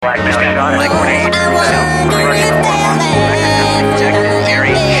Blackmail shot like grenade.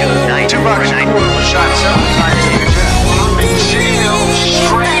 $2 was shot several times in jail.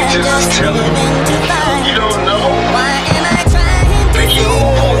 Strangers telling me you don't know. They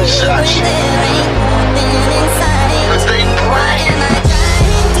all shot you. But they pray. And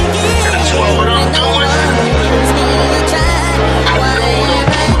that's what I'm doing. I know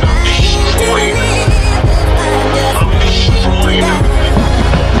what I'm destroying. I'm destroying them.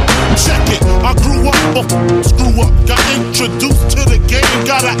 Check it, I grew up, screw up, got introduced to the game,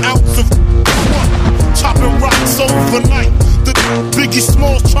 got an ounce of chopping rocks overnight. The Biggie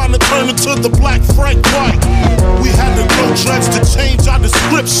Smalls trying to turn into the Black Frank White. We had to grow dreads to change our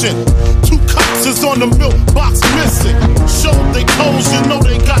description. 2 cops is on the milk box missing. Showed they toes, you know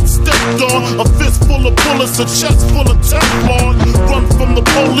they got stepped on. A fist full of bullets, a chest full of Teflon. Run from the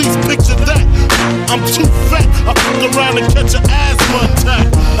police, picture that. I'm too fat, I fuck around and catch an asthma attack.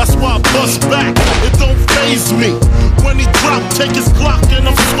 That's why I bust back, it don't faze me. When he drop, take his Glock and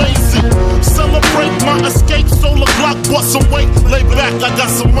I'm Swayze. Celebrate my escape, solar Glock, bust some weight. Lay back, I got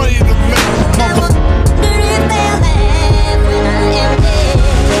some money to make, motherfucker.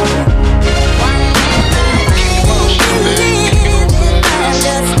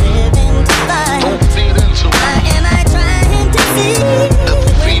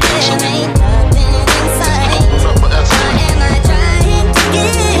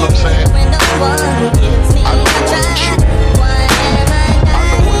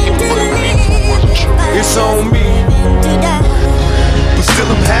 It's on me, but still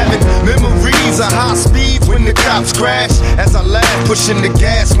I'm having memories of high speeds when the cops crash. As I laugh, pushing the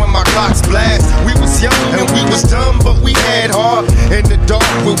gas when my clocks blast. We was young and we was dumb, but we had heart. In the dark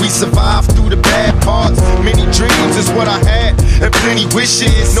where we survived through the bad parts. Many dreams is what I had, and plenty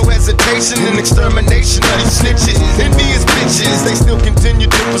wishes. No hesitation and extermination of these snitches. Envious bitches, they still continue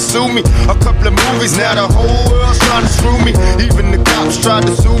to pursue me. A couple of movies, now the whole world's trying to screw me. Even the cops tried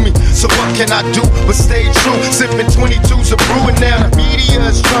to sue me. So what can I do but stay true? Sipping 22s of brewing, now the media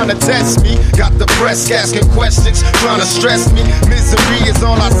is trying to test me. Got the press asking questions, trying to stress me. Misery is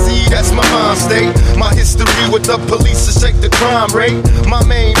all I see, that's my mind state. My history with the police to shake the crime rate. My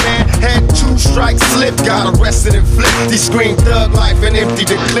main man had 2 strikes slip, got arrested and flipped. He screamed thug life and emptied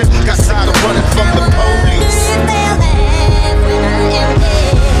the clip. Got tired of running from the police.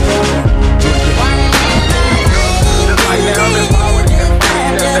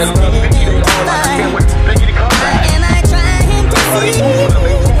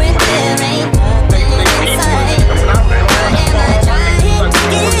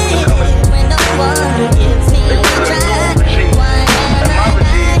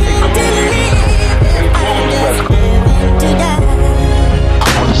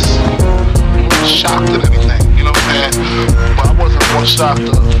 Shocked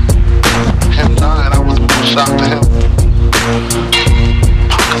to him dying, I was more shocked to him.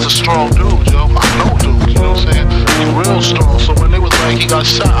 Pac's a strong dude, yo. I know dude, you know what I'm saying? He's real strong. So when they was like he got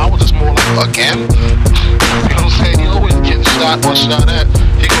shot, I was just more like, again? You know what I'm saying? He always getting shot, one shot at.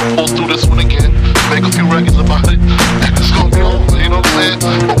 He gonna pull through this one again, make a few records about it, and it's gonna be over, you know what I'm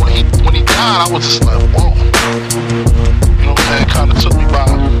saying? But when he died, I was just like, whoa. You know what I'm saying? It kinda took me by.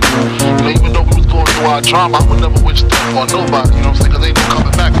 You know, even though we was going through our drama, I would never wish death on nobody, you know what I'm saying? Cause ain't no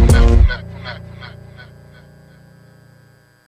coming back.